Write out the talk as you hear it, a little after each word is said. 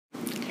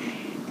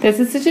This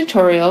is a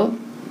tutorial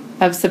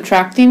of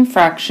subtracting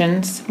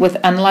fractions with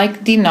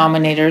unlike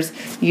denominators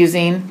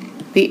using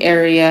the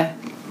area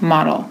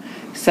model.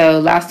 So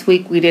last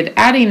week we did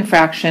adding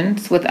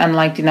fractions with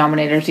unlike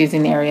denominators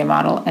using the area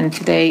model, and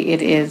today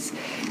it is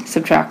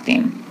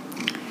subtracting.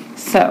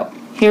 So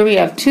here we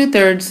have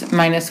 2/3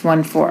 minus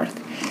 1/4.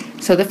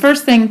 So the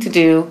first thing to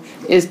do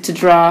is to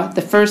draw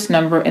the first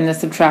number in the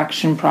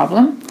subtraction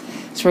problem.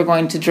 So we're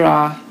going to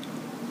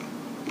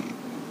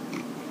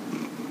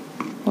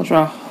we'll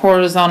draw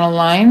horizontal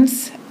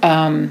lines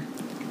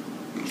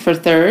for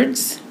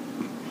thirds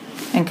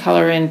and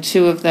color in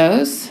 2 of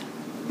those.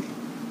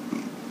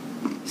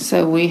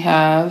 So we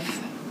have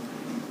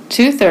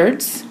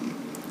 2/3,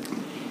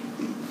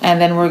 and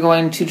then we're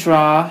going to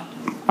draw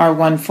our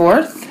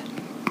 1/4.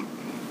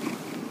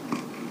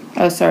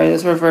 Oh, sorry,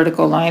 those were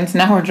vertical lines.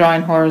 Now we're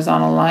drawing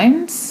horizontal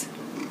lines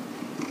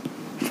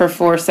for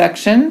 4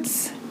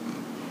 sections,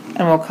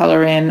 and we'll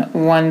color in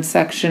 1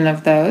 section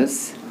of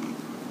those.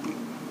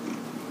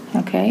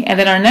 Okay, and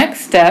then our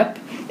next step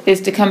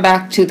is to come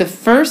back to the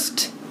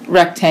first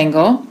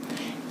rectangle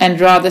and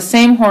draw the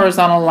same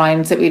horizontal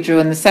lines that we drew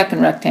in the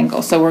second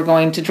rectangle. So we're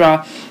going to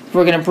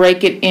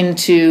break it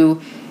into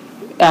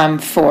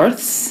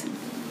fourths.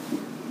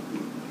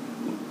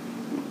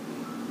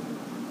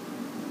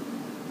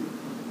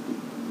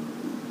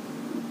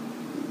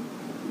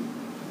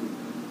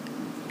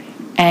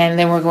 And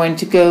then we're going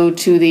to go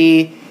to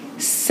the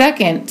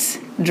second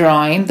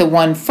drawing, the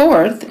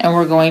 1/4, and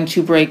we're going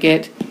to break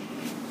it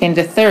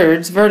into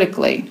thirds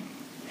vertically.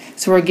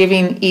 So we're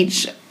giving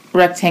each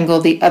rectangle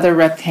the other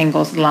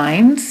rectangle's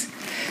lines.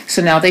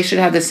 So now they should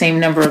have the same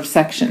number of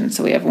sections.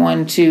 So we have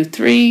 1, 2,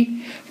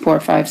 3, 4,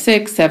 5,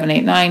 6, 7,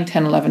 8, 9,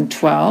 10, 11,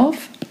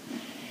 12.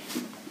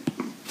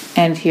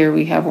 And here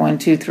we have 1,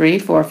 2, 3,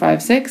 4,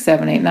 5, 6,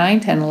 7, 8, 9,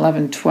 10,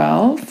 11,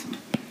 12.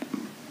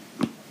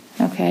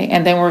 Okay,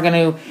 and then we're going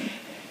to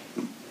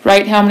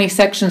write how many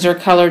sections are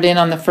colored in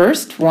on the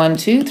first. 1,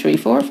 2, 3,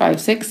 4,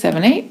 5, 6,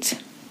 7, 8.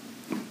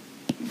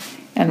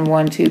 And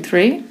 1, 2,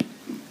 3.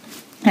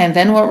 And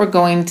then what we're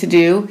going to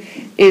do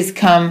is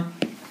come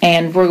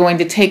and we're going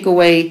to take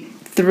away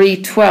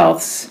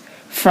 3/12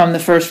 from the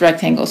first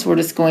rectangle. So we're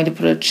just going to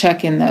put a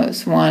check in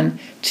those. 1,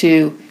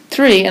 2,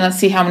 3. And let's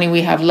see how many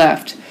we have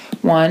left.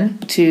 1,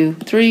 2,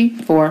 3,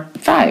 4,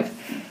 5.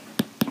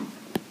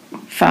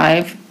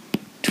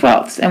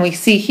 5/12. And we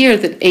see here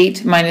that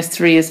 8 minus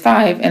 3 is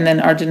 5, and then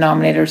our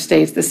denominator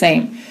stays the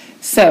same.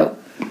 So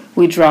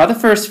we draw the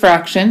first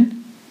fraction,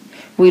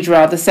 we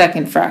draw the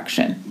second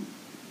fraction,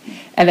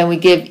 and then we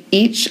give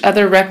each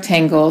other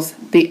rectangles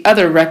the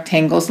other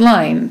rectangle's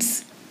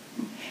lines.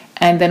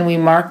 And then we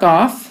mark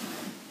off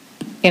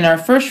in our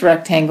first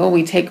rectangle,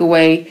 we take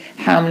away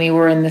how many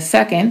were in the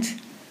second,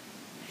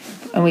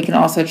 and we can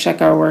also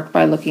check our work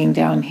by looking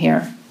down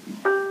here.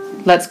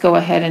 Let's go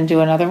ahead and do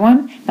another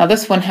one. Now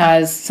this one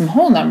has some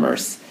whole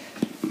numbers.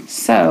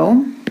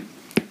 So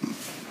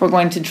we're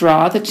going to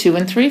draw the 2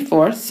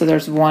 3/4. So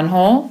there's 1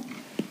 whole,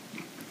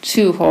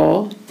 2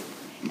 whole,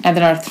 and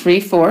then our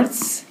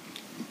 3/4.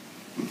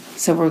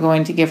 So we're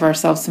going to give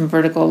ourselves some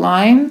vertical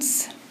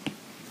lines,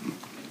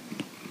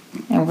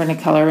 and we're going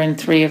to color in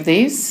 3 of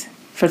these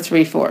for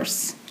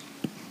 3/4.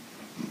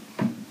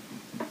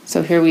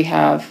 So here we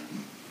have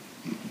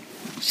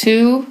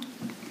 2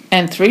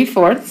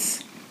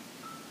 3/4.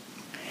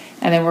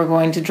 And then we're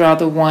going to draw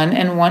the 1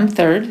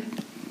 1/3.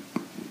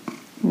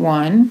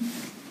 1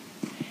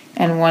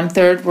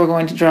 1/3 we're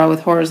going to draw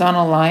with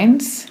horizontal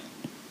lines,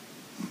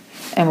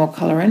 and we'll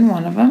color in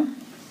 1 of them.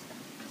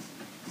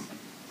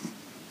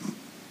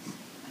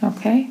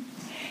 Okay,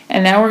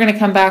 and now we're going to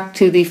come back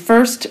to the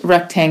first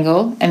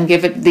rectangle and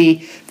give it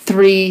the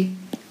 3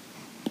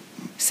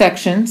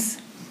 sections.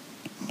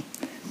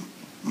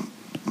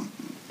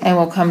 And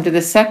we'll come to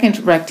the second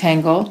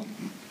rectangle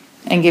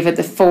and give it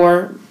the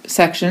 4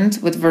 sections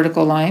with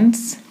vertical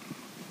lines.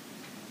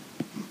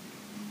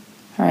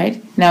 All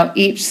right, now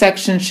each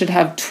section should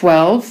have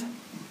 12.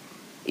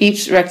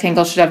 Each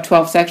rectangle should have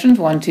 12 sections.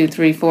 1, 2,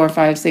 3, 4,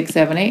 5, 6,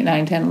 7, 8,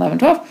 9, 10, 11,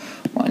 12.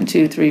 1,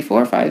 2, 3,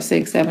 4, 5,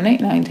 6, 7,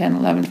 8, 9, 10,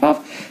 11, 12.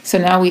 So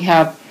now we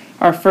have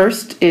our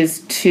first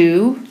is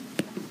 2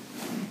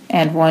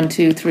 and 1,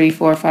 2, 3,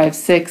 4, 5,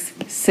 6,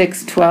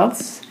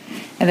 6/12.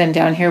 And then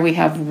down here we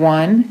have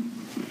 1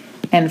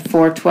 and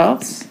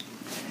 4/12.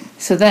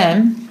 So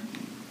then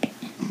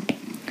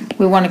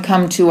we want to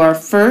come to our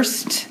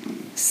first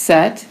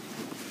set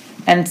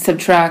and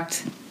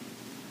subtract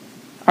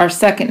our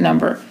second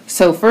number.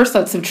 So first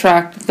let's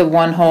subtract the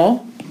 1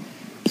 whole.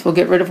 So we'll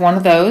get rid of 1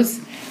 of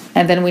those.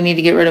 And then we need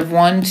to get rid of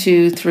 1,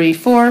 2, 3,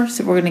 4.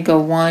 So we're going to go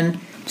 1,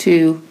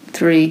 2,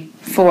 3,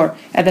 4.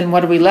 And then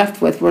what are we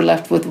left with? We're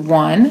left with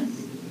 1.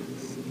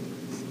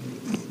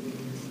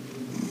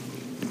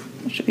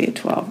 There should be a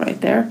 12 right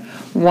there.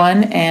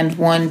 1 and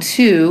 1,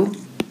 2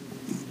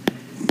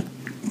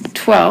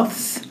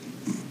 12ths.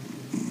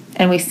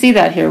 And we see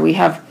that here. We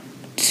have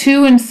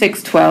 2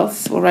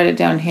 6/12. We'll write it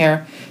down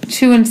here.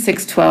 2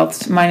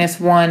 6/12 minus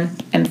 1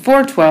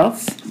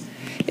 4/12.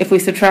 If we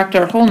subtract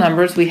our whole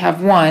numbers, we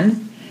have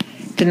 1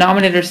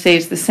 denominator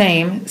stays the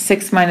same.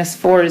 6 minus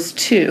 4 is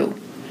 2.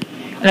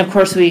 And of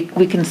course we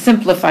can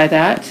simplify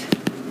that.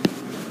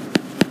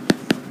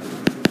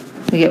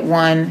 We get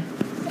 1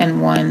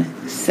 and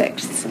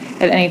 1/6.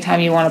 At any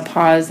time you want to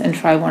pause and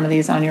try one of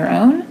these on your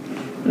own,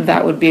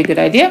 that would be a good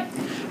idea.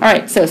 All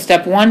right, so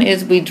step 1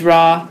 is we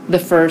draw the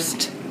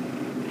first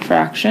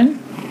fraction.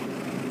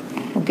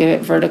 We'll give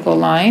it vertical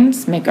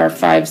lines, make our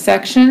 5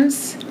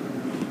 sections,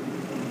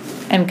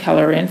 and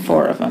color in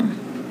 4 of them.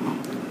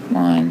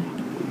 1,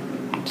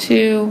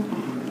 2,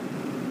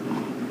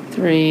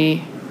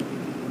 3,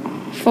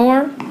 4.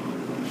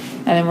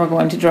 And then we're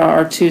going to draw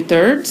our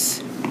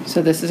 2/3.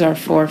 So this is our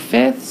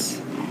 4/5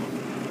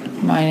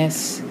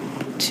 minus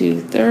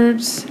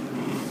 2/3.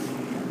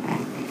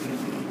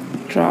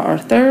 Draw our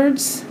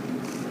thirds,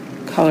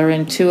 color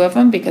in 2 of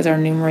them because our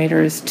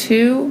numerator is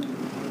 2.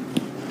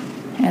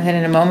 And then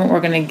in a moment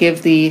we're going to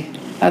give the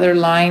other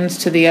lines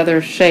to the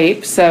other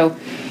shape. So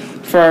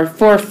for our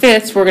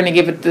 4/5, we're going to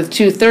give it the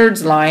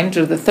 2/3 lines,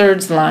 or the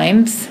thirds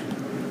lines.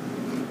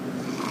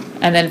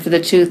 And then for the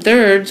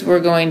 2/3,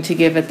 we're going to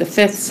give it the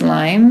fifths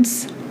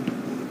lines.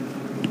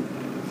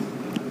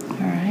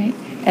 All right.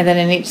 And then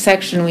in each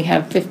section we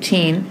have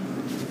 15.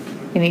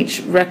 In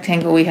each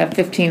rectangle we have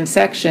 15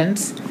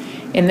 sections.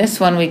 In this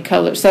one we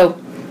colored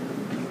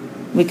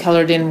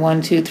in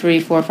 1, 2, 3,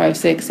 4, 5,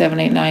 6, 7,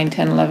 8, 9,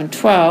 10, 11,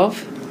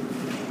 12.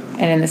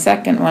 And in the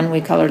second one we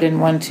colored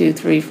in 1, 2,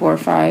 3, 4,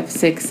 5,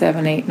 6,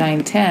 7, 8,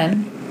 9,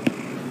 10.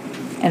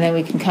 And then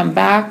we can come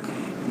back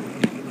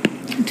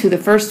to the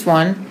first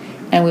one,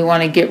 and we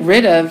want to get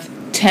rid of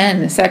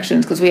 10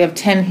 sections because we have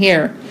 10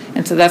 here.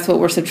 And so that's what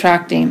we're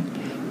subtracting.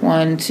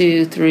 1,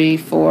 2, 3,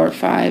 4,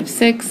 5,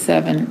 6,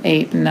 7,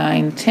 8,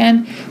 9,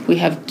 10. We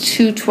have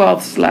 2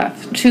 12ths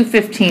left, 2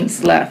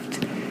 15ths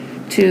left,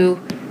 2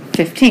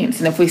 15ths.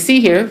 And if we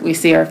see here, we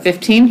see our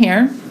 15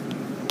 here.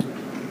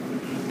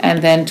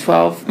 And then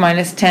 12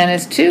 minus 10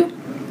 is 2.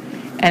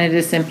 And it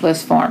is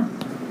simplest form.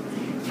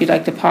 If you'd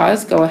like to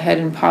pause, go ahead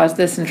and pause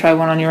this and try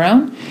one on your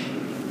own.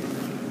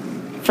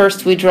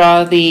 First we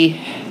draw the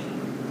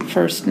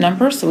first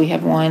number. So we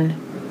have 1,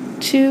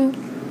 2,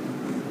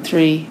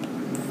 3,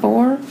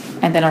 4,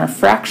 and then our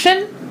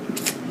fraction,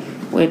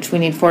 which we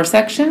need 4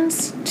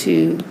 sections,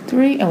 2,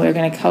 3, and we're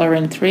going to color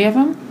in 3 of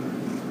them.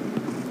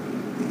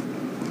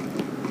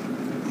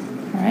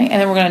 All right,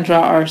 and then we're going to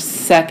draw our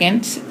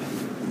second,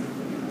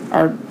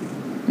 our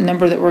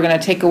number that we're going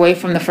to take away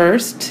from the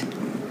first.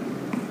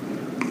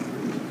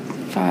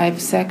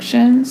 5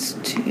 sections,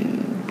 2.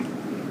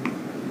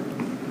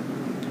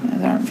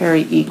 Those aren't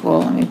very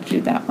equal. Let me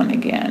do that one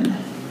again.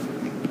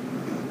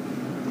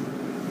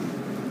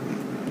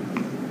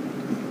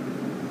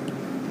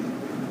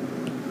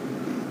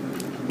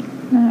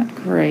 Not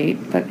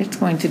great, but it's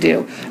going to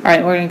do. All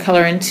right, we're going to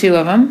color in 2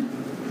 of them.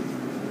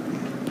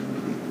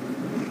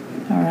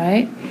 All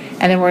right,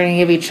 and then we're going to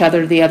give each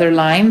other the other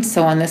lines.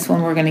 So on this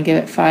one, we're going to give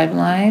it 5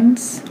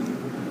 lines,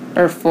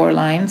 or 4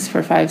 lines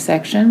for 5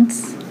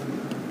 sections.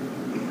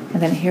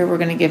 And then here we're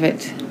going to give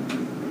it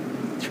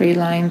 3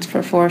 lines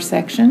for 4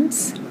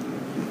 sections.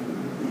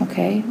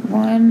 Okay,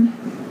 1,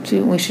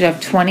 2, we should have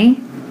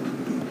 20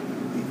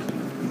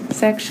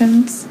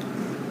 sections.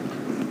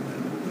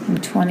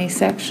 20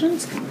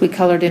 sections. We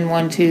colored in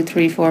 1, 2,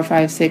 3, 4,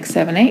 5, 6,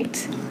 7,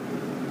 8.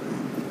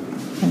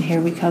 And here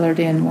we colored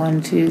in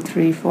 1, 2,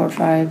 3, 4,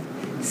 5,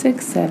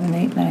 6, 7,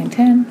 8, 9,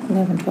 10,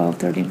 11, 12,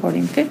 13,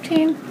 14,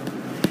 15.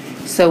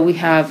 So we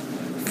have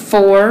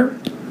 4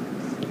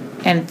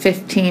 and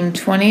 15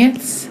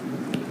 twentieths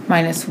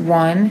minus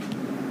 1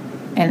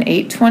 and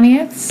 8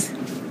 twentieths.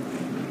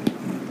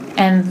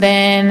 And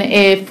then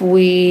if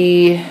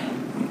we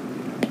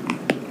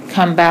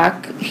come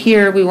back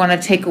here, we want to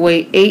take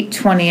away 8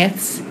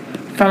 twentieths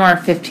from our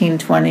 15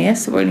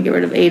 twentieths. So we're going to get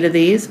rid of 8 of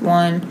these.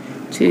 1,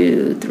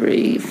 2,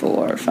 3,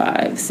 4,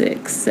 5,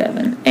 6,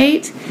 7,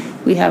 8.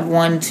 We have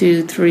 1,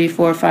 2, 3,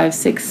 4, 5,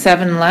 6,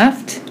 7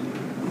 left.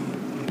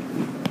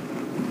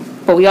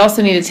 But we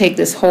also need to take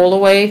this hole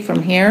away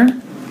from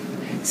here.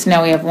 So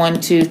now we have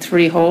 1, 2,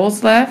 3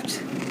 holes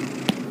left.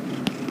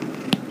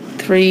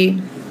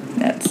 3.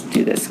 Let's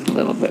do this a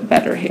little bit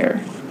better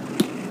here.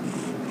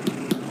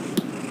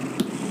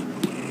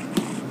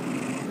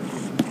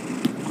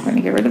 We're going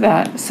to get rid of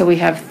that. So we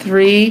have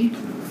 3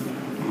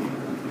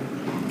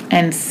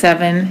 and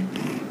 7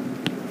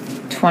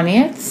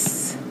 twentieths.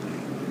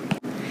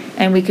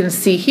 And we can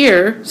see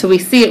here, so we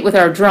see it with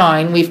our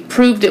drawing. We've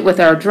proved it with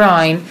our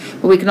drawing.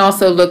 But we can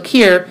also look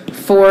here.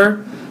 4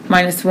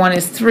 minus 1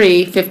 is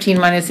 3. 15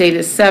 minus 8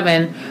 is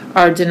 7.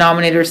 Our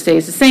denominator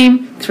stays the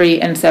same, 3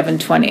 and 7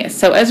 twentieths.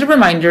 So as a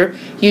reminder,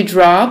 you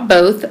draw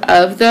both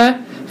of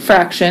the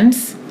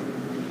fractions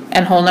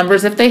and whole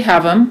numbers if they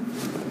have them.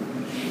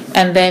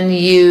 And then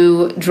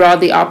you draw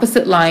the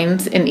opposite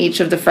lines in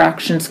each of the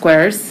fraction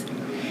squares.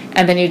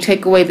 And then you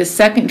take away the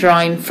second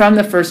drawing from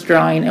the first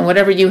drawing, and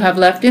whatever you have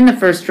left in the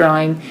first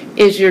drawing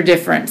is your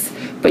difference.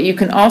 But you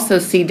can also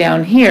see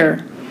down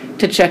here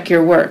to check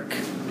your work.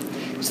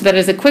 So that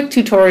is a quick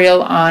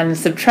tutorial on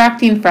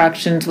subtracting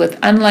fractions with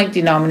unlike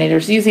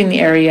denominators using the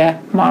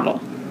area model.